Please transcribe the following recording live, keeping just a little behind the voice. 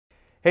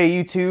Hey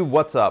YouTube,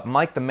 what's up?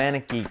 Mike the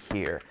Manic Geek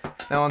here.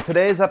 Now on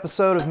today's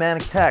episode of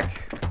Manic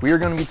Tech, we are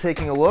going to be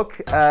taking a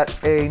look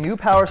at a new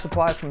power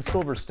supply from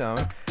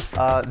Silverstone.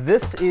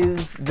 This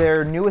is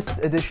their newest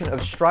edition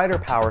of Strider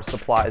power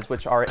supplies,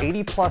 which are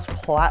 80 plus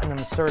platinum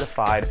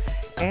certified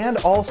and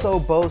also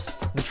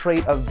boast the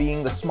trait of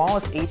being the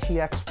smallest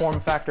ATX form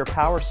factor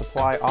power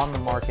supply on the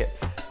market.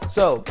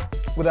 So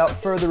without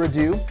further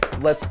ado,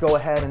 let's go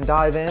ahead and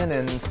dive in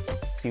and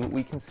see what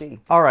we can see.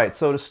 Alright,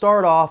 so to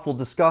start off, we'll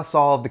discuss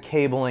all of the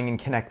cabling and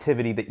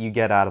connectivity that you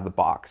get out of the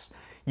box.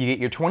 You get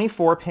your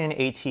 24-pin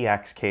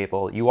ATX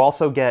cable. You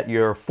also get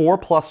your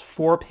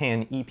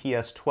 4+4-pin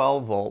EPS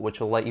 12-volt,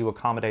 which will let you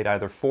accommodate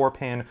either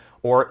 4-pin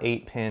or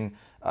 8-pin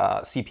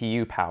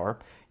CPU power.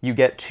 You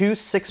get two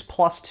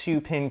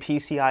 6+2-pin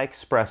PCI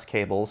Express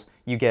cables.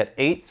 You get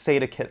 8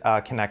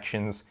 SATA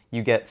connections.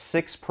 You get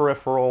 6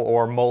 peripheral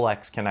or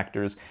Molex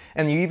connectors,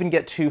 and you even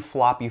get 2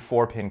 floppy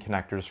 4-pin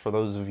connectors for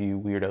those of you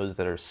weirdos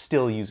that are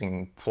still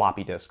using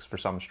floppy disks for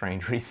some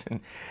strange reason.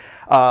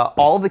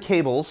 All the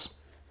cables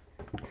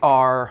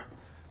are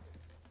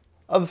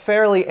of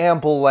fairly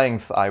ample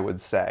length, I would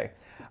say,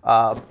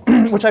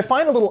 which I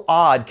find a little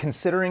odd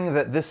considering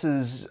that this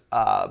is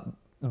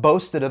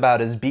boasted about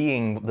as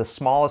being the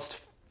smallest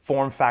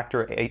form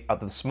factor,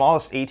 the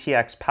smallest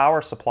ATX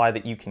power supply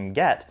that you can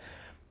get,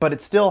 but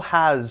it still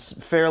has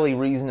fairly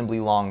reasonably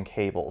long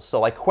cables.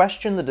 So I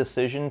question the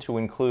decision to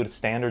include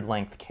standard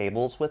length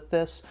cables with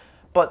this,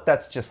 but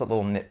that's just a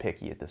little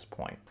nitpicky at this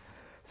point.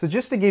 So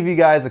just to give you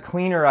guys a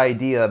cleaner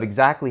idea of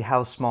exactly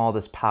how small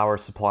this power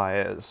supply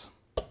is,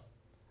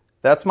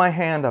 that's my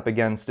hand up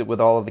against it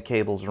with all of the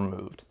cables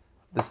removed.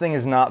 This thing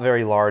is not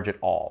very large at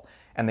all,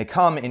 and they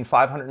come in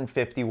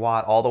 550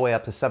 watt all the way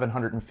up to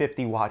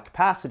 750 watt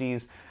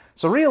capacities.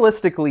 So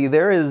realistically,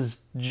 there is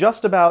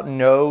just about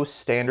no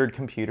standard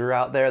computer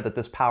out there that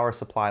this power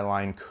supply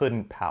line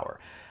couldn't power.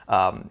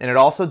 And it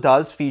also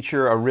does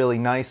feature a really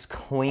nice,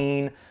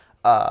 clean,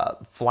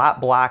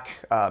 flat black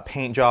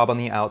paint job on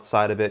the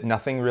outside of it.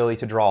 Nothing really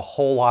to draw a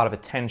whole lot of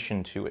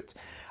attention to it.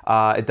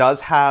 It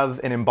does have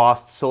an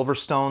embossed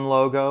Silverstone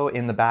logo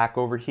in the back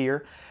over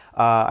here.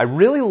 I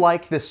really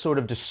like this sort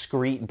of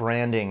discreet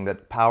branding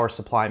that power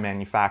supply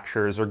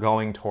manufacturers are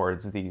going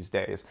towards these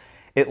days.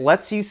 It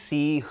lets you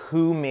see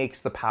who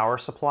makes the power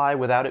supply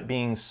without it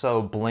being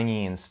so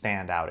blingy and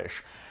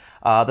standoutish.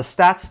 The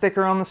stats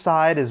sticker on the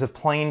side is a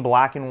plain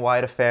black and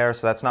white affair,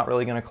 so that's not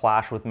really going to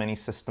clash with many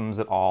systems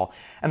at all.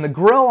 And the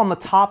grill on the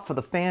top for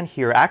the fan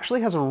here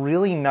actually has a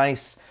really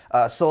nice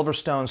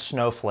Silverstone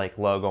snowflake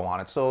logo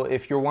on it. So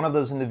if you're one of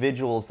those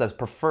individuals that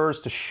prefers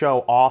to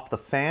show off the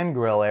fan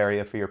grill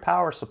area for your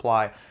power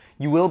supply,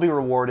 you will be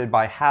rewarded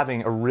by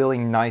having a really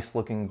nice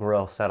looking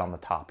grill set on the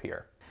top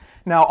here.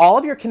 Now, all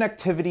of your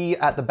connectivity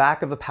at the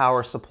back of the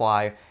power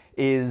supply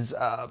is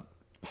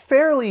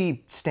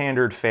fairly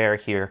standard fare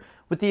here,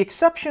 with the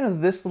exception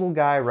of this little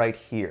guy right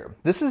here.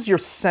 This is your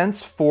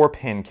Sense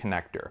 4-pin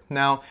connector.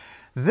 Now,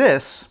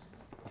 this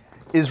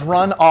is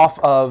run off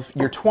of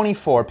your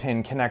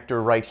 24-pin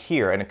connector right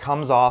here, and it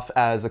comes off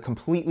as a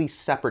completely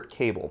separate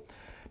cable.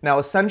 Now,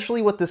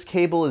 essentially what this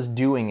cable is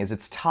doing is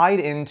it's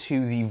tied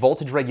into the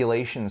voltage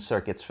regulation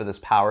circuits for this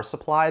power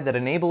supply that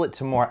enable it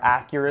to more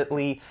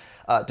accurately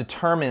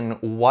determine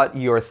what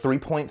your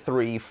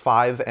 3.3,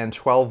 5, and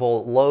 12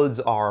 volt loads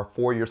are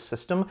for your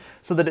system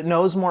so that it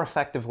knows more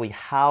effectively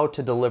how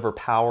to deliver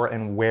power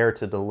and where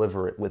to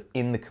deliver it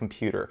within the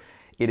computer.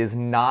 It is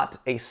not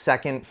a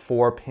second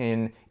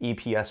 4-pin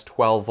EPS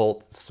 12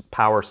 volt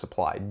power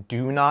supply.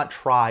 Do not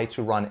try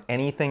to run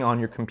anything on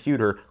your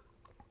computer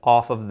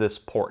off of this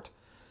port.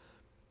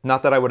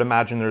 Not that I would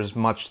imagine there's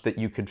much that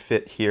you could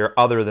fit here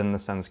other than the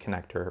Sense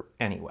connector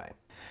anyway.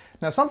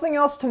 Now, something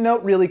else to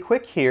note really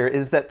quick here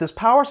is that this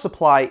power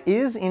supply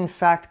is in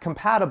fact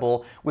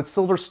compatible with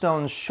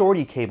Silverstone's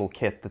shorty cable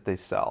kit that they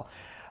sell.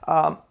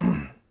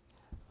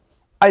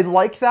 I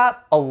like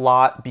that a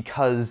lot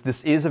because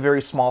this is a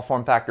very small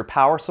form factor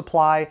power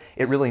supply.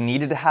 It really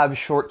needed to have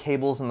short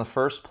cables in the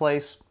first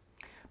place.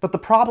 But the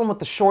problem with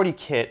the shorty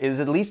kit is,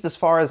 at least as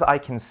far as I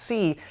can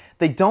see,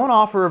 they don't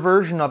offer a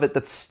version of it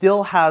that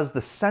still has the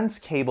Sense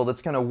cable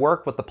that's going to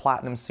work with the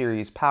Platinum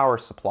Series power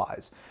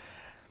supplies.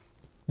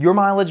 Your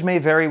mileage may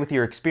vary with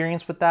your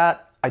experience with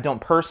that. I don't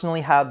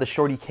personally have the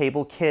shorty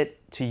cable kit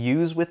to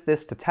use with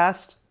this to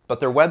test, but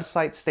their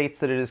website states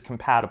that it is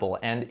compatible,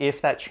 and if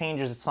that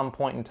changes at some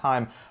point in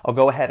time, I'll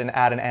go ahead and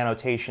add an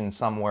annotation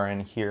somewhere in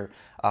here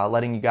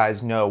letting you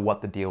guys know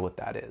what the deal with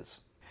that is.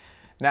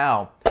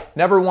 Now,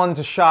 never one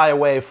to shy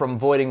away from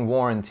voiding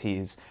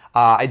warranties.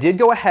 I did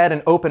go ahead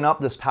and open up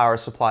this power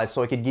supply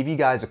so I could give you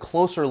guys a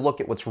closer look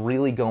at what's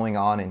really going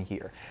on in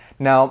here.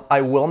 Now,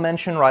 I will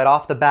mention right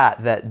off the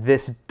bat that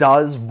this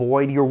does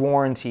void your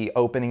warranty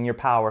opening your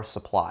power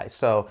supply.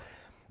 So,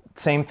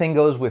 same thing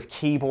goes with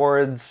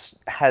keyboards,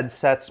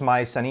 headsets,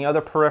 mice, any other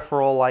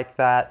peripheral like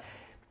that.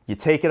 You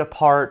take it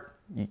apart,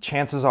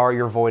 chances are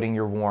you're voiding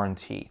your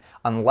warranty,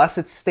 unless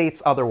it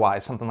states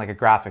otherwise, something like a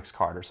graphics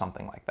card or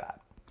something like that.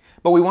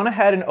 But we went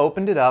ahead and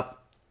opened it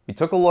up, we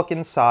took a look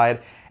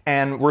inside,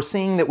 and we're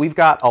seeing that we've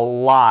got a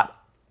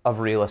lot of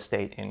real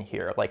estate in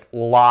here, like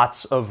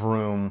lots of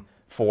room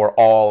for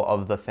all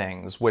of the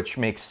things, which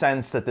makes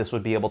sense that this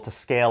would be able to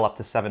scale up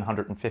to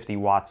 750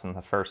 watts in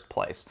the first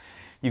place.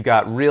 You've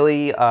got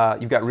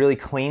really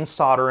clean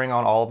soldering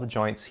on all of the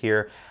joints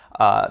here.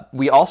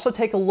 We also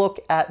take a look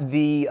at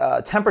the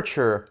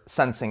temperature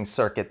sensing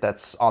circuit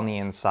that's on the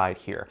inside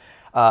here.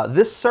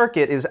 This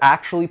circuit is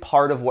actually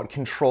part of what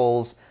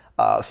controls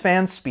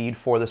fan speed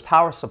for this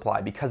power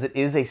supply, because it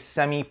is a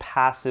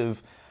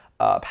semi-passive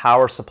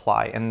power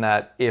supply, in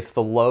that if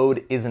the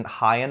load isn't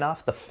high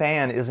enough, the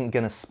fan isn't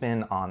going to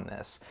spin on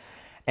this.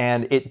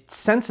 And it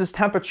senses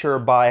temperature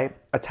by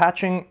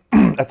attaching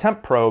a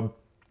temp probe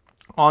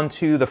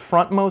onto the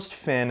frontmost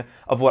fin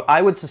of what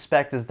I would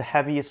suspect is the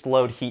heaviest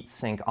load heat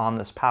sink on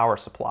this power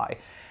supply.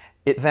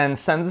 It then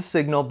sends a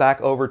signal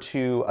back over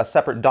to a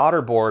separate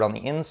daughter board on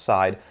the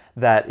inside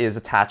that is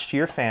attached to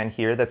your fan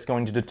here, that's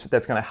going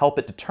to help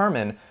it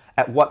determine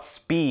at what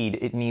speed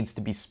it needs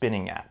to be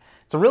spinning at.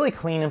 It's a really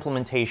clean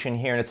implementation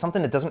here, and it's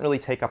something that doesn't really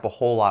take up a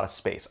whole lot of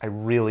space. I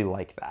really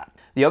like that.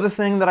 The other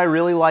thing that I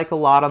really like a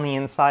lot on the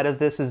inside of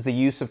this is the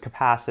use of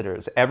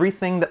capacitors.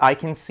 Everything that I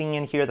can see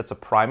in here that's a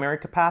primary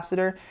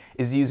capacitor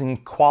is using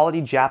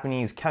quality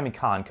Japanese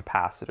Chemicon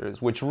capacitors,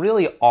 which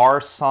really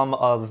are some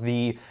of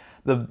the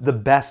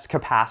best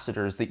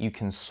capacitors that you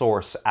can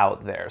source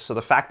out there. So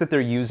the fact that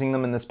they're using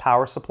them in this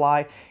power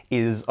supply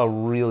is a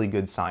really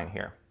good sign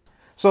here.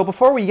 So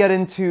before we get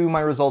into my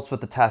results with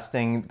the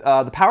testing,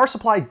 the power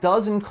supply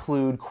does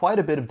include quite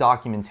a bit of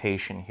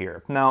documentation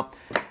here. Now,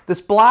 this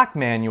black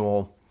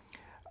manual,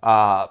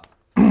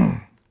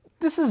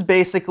 this is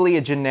basically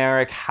a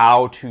generic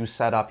how to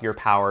set up your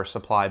power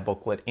supply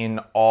booklet in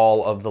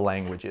all of the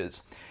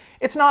languages.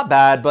 It's not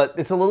bad, but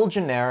it's a little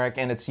generic,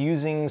 and it's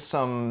using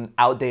some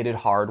outdated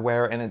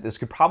hardware, and this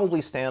could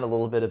probably stand a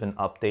little bit of an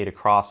update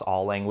across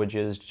all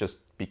languages, just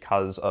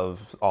because of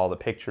all the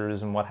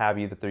pictures and what have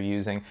you that they're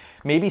using.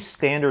 Maybe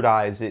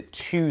standardize it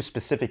to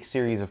specific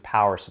series of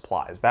power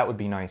supplies. That would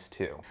be nice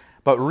too.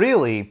 But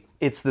really,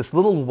 it's this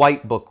little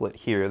white booklet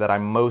here that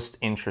I'm most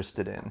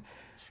interested in.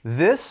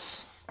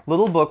 This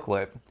little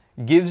booklet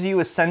gives you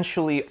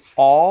essentially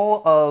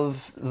all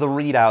of the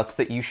readouts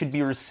that you should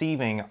be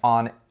receiving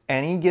on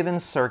any given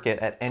circuit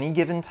at any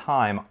given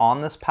time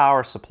on this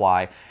power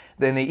supply.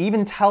 Then they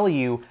even tell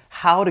you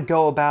how to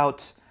go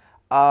about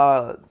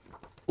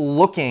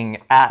looking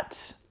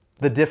at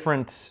the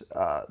different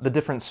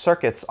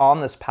circuits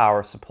on this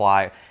power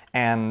supply,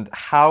 and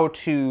how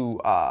to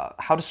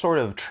sort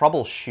of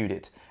troubleshoot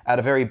it at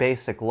a very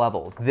basic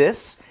level.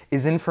 This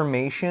is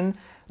information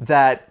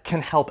that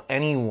can help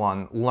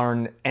anyone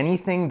learn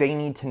anything they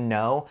need to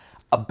know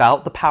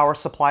about the power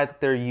supply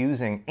that they're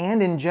using,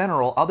 and in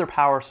general other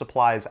power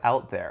supplies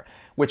out there,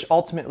 which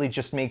ultimately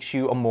just makes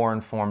you a more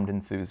informed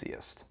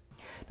enthusiast.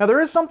 Now,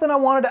 there is something I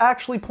wanted to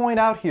actually point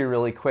out here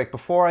really quick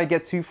before I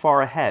get too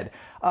far ahead.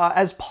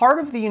 As part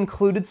of the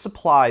included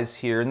supplies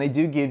here, and they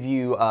do give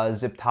you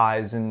zip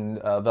ties and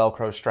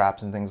Velcro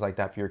straps and things like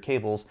that for your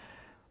cables,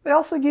 they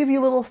also give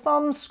you little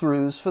thumb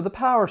screws for the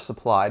power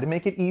supply to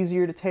make it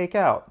easier to take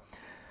out.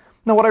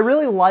 Now, what I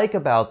really like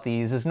about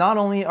these is not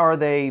only are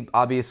they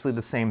obviously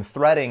the same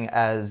threading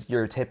as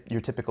your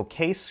typical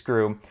case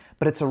screw,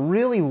 but it's a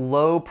really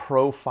low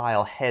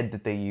profile head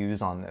that they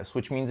use on this,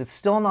 which means it's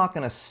still not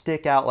going to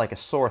stick out like a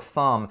sore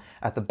thumb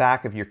at the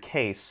back of your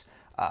case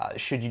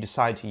should you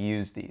decide to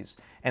use these.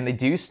 And they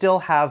do still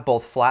have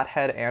both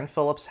flathead and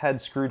Phillips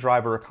head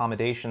screwdriver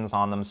accommodations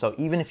on them, so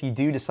even if you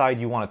do decide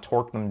you want to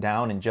torque them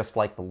down and just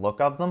like the look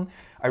of them,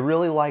 I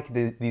really like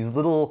these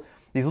little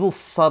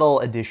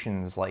subtle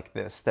additions like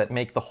this that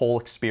make the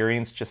whole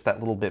experience just that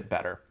little bit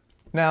better.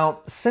 Now,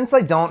 since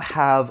I don't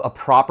have a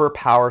proper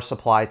power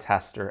supply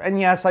tester, and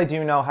yes, I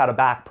do know how to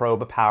back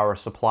probe a power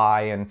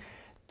supply and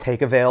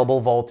take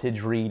available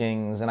voltage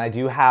readings, and I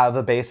do have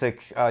a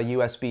basic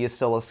USB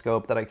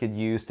oscilloscope that I could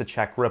use to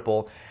check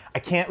ripple, I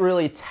can't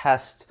really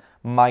test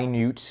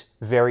minute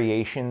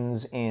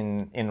variations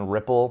in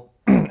ripple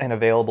and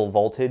available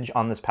voltage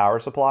on this power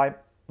supply,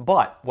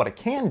 but what I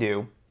can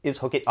do is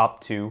hook it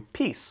up to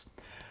Peace.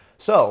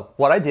 So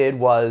what I did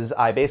was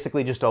I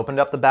basically just opened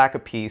up the back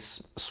of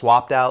Peace,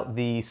 swapped out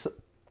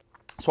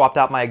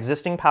my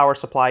existing power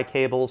supply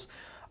cables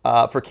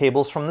for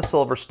cables from the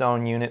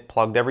Silverstone unit,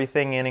 plugged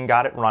everything in and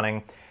got it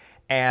running,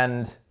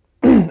 and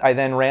I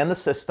then ran the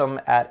system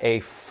at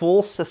a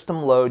full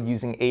system load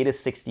using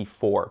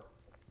ATA64.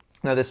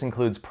 Now this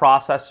includes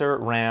processor,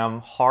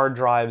 RAM, hard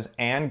drives,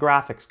 and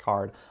graphics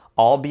card,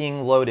 all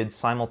being loaded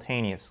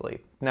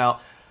simultaneously.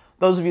 Now,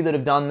 those of you that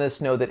have done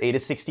this know that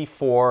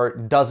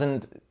ATA64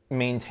 doesn't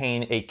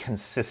maintain a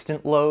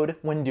consistent load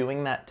when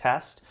doing that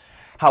test.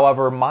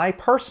 However, my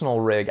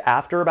personal rig,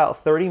 after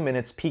about 30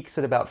 minutes, peaks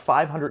at about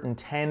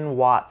 510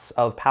 watts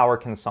of power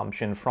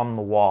consumption from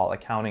the wall,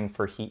 accounting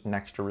for heat and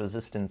extra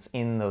resistance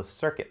in those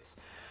circuits.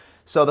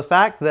 So the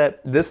fact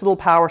that this little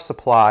power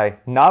supply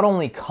not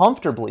only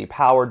comfortably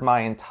powered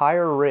my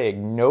entire rig,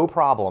 no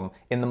problem,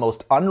 in the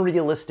most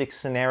unrealistic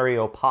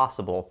scenario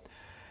possible,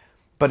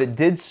 but it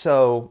did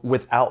so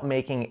without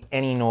making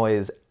any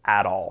noise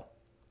at all.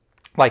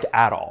 Like,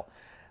 at all.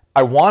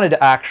 I wanted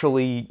to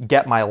actually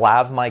get my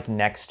lav mic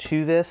next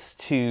to this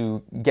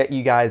to get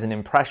you guys an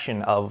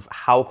impression of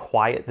how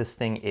quiet this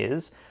thing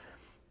is,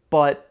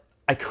 but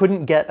I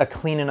couldn't get a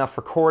clean enough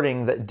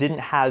recording that didn't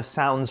have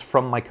sounds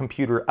from my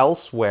computer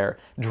elsewhere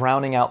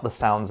drowning out the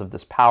sounds of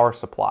this power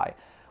supply.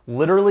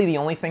 Literally the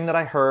only thing that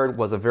I heard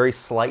was a very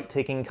slight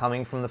ticking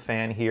coming from the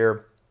fan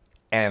here,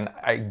 and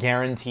I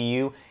guarantee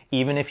you,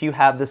 even if you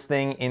have this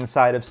thing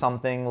inside of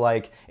something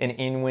like an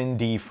in-wind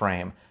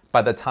D-frame,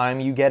 by the time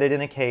you get it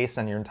in a case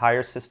and your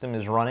entire system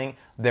is running,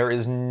 there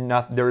is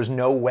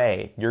no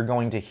way you're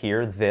going to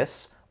hear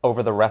this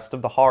over the rest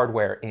of the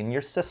hardware in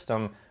your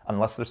system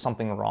unless there's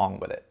something wrong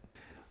with it.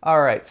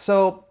 All right,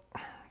 so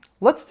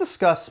let's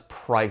discuss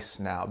price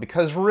now,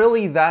 because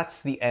really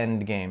that's the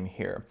end game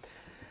here.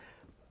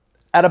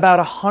 At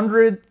about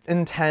 $110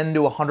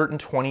 to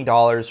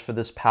 $120 for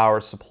this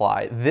power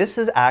supply, this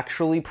is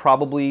actually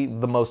probably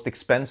the most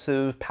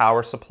expensive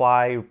power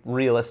supply,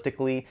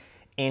 realistically,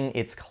 in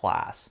its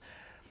class.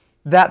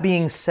 That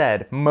being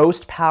said,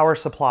 most power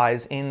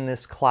supplies in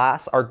this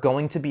class are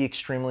going to be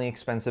extremely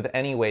expensive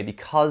anyway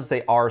because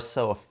they are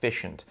so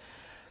efficient.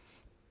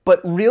 But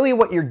really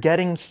what you're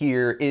getting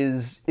here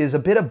is a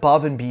bit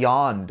above and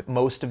beyond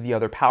most of the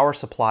other power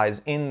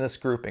supplies in this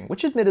grouping,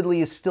 which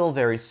admittedly is still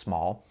very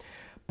small.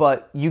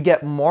 But you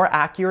get more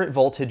accurate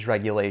voltage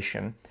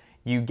regulation,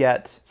 you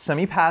get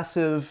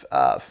semi-passive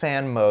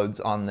fan modes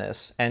on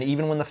this, and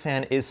even when the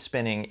fan is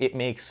spinning, it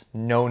makes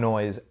no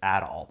noise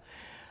at all.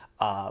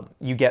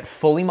 You get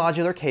fully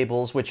modular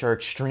cables, which are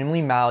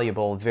extremely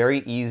malleable, very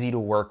easy to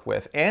work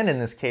with, and in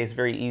this case,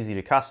 very easy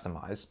to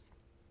customize.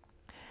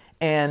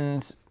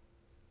 And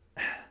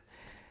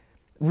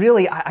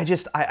really, I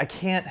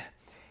can't,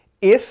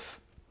 if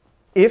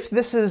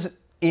this is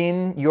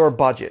in your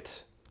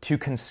budget to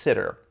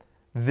consider,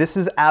 this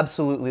is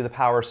absolutely the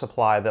power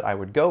supply that I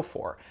would go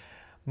for.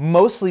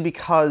 Mostly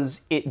because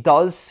it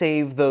does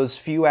save those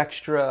few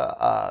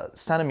extra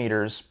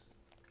centimeters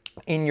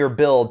in your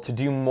build to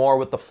do more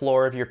with the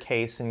floor of your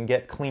case and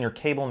get cleaner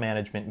cable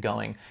management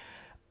going.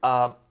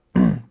 But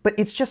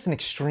it's just an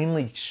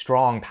extremely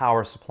strong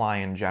power supply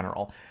in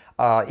general.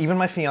 Even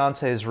my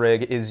fiance's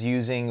rig is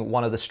using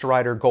one of the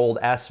Strider Gold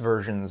S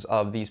versions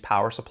of these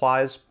power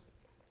supplies.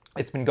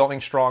 It's been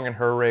going strong in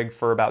her rig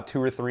for about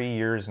 2 or 3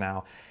 years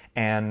now,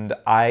 and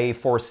I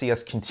foresee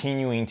us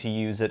continuing to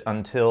use it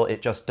until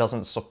it just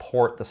doesn't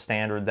support the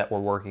standard that we're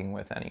working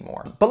with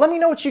anymore. But let me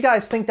know what you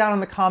guys think down in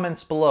the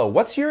comments below.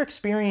 What's your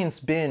experience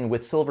been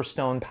with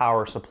Silverstone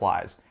power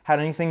supplies? Had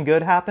anything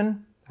good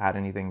happen? Had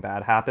anything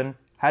bad happen?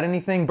 Had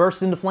anything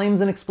burst into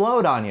flames and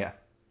explode on you?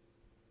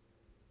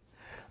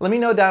 Let me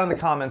know down in the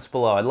comments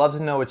below. I'd love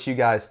to know what you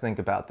guys think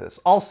about this.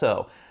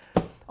 Also,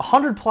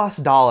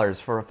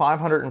 $100+ for a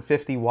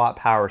 550 watt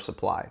power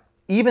supply.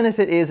 Even if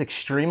it is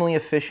extremely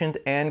efficient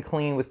and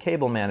clean with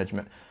cable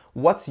management,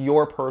 what's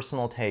your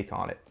personal take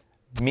on it?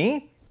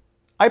 Me?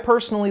 I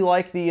personally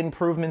like the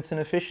improvements in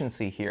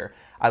efficiency here.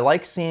 I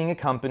like seeing a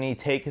company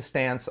take a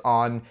stance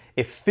on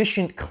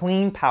efficient,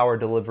 clean power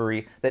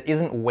delivery that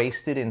isn't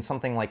wasted in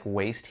something like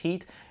waste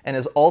heat, and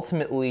is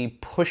ultimately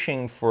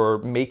pushing for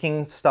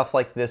making stuff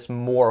like this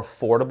more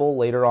affordable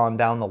later on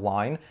down the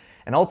line,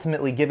 and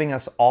ultimately giving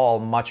us all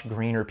much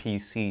greener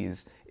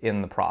PCs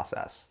in the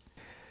process.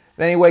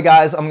 Anyway,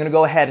 guys, I'm going to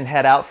go ahead and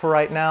head out for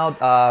right now.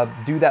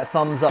 Do that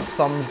thumbs up,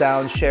 thumbs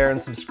down, share, and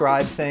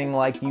subscribe thing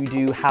like you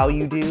do, how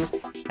you do.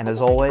 And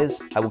as always,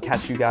 I will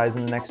catch you guys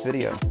in the next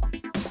video.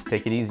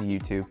 Take it easy,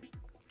 YouTube.